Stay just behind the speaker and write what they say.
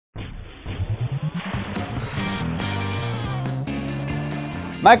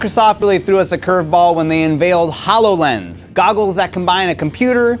Microsoft really threw us a curveball when they unveiled HoloLens, goggles that combine a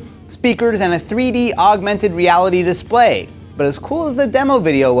computer, speakers, and a 3D augmented reality display. But as cool as the demo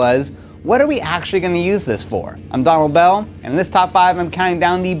video was, what are we actually going to use this for? I'm Donald Bell, and in this top 5 I'm counting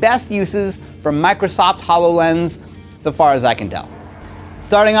down the best uses for Microsoft HoloLens so far as I can tell.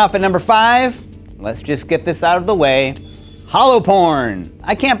 Starting off at number 5, let's just get this out of the way. HoloPorn!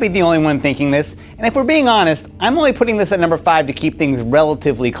 I can't be the only one thinking this, and if we're being honest, I'm only putting this at number 5 to keep things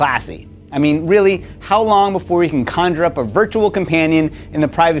relatively classy. I mean, really, how long before you can conjure up a virtual companion in the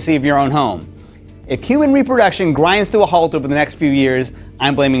privacy of your own home? If human reproduction grinds to a halt over the next few years,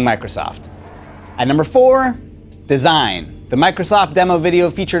 I'm blaming Microsoft. At number 4, design. The Microsoft demo video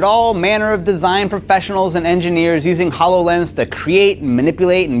featured all manner of design professionals and engineers using HoloLens to create,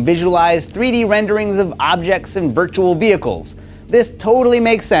 manipulate, and visualize 3D renderings of objects and virtual vehicles. This totally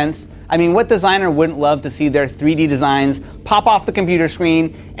makes sense. I mean, what designer wouldn't love to see their 3D designs pop off the computer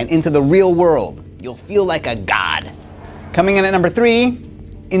screen and into the real world? You'll feel like a god. Coming in at number 3,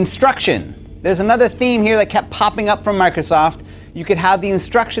 instruction. There's another theme here that kept popping up from Microsoft. You could have the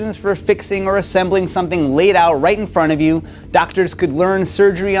instructions for fixing or assembling something laid out right in front of you. Doctors could learn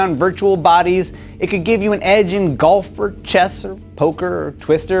surgery on virtual bodies. It could give you an edge in golf or chess or poker or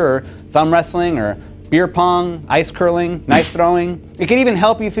twister or thumb wrestling or beer pong, ice curling, knife throwing. It could even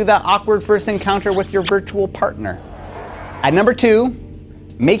help you through that awkward first encounter with your virtual partner. At number 2,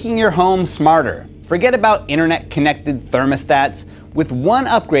 making your home smarter. Forget about internet-connected thermostats. With one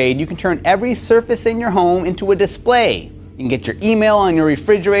upgrade, you can turn every surface in your home into a display. You can get your email on your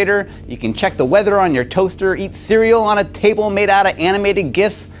refrigerator, you can check the weather on your toaster, eat cereal on a table made out of animated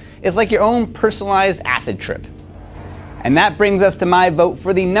GIFs. It's like your own personalized acid trip. And that brings us to my vote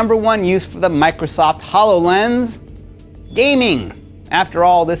for the number 1 use for the Microsoft HoloLens, gaming. After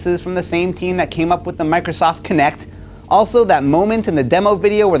all, this is from the same team that came up with the Microsoft Kinect. Also, that moment in the demo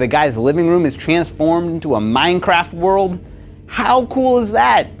video where the guy's living room is transformed into a Minecraft world. How cool is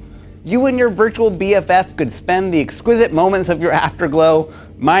that? You and your virtual BFF could spend the exquisite moments of your afterglow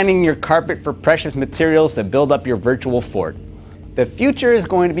mining your carpet for precious materials to build up your virtual fort. The future is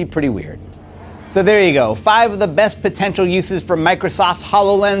going to be pretty weird. So there you go, 5 of the best potential uses for Microsoft's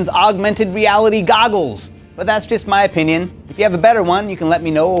HoloLens augmented reality goggles. But that's just my opinion. If you have a better one, you can let me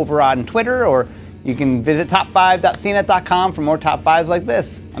know over on Twitter, or you can visit top5.cnet.com for more top 5s like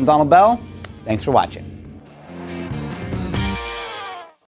this. I'm Donald Bell. Thanks for watching.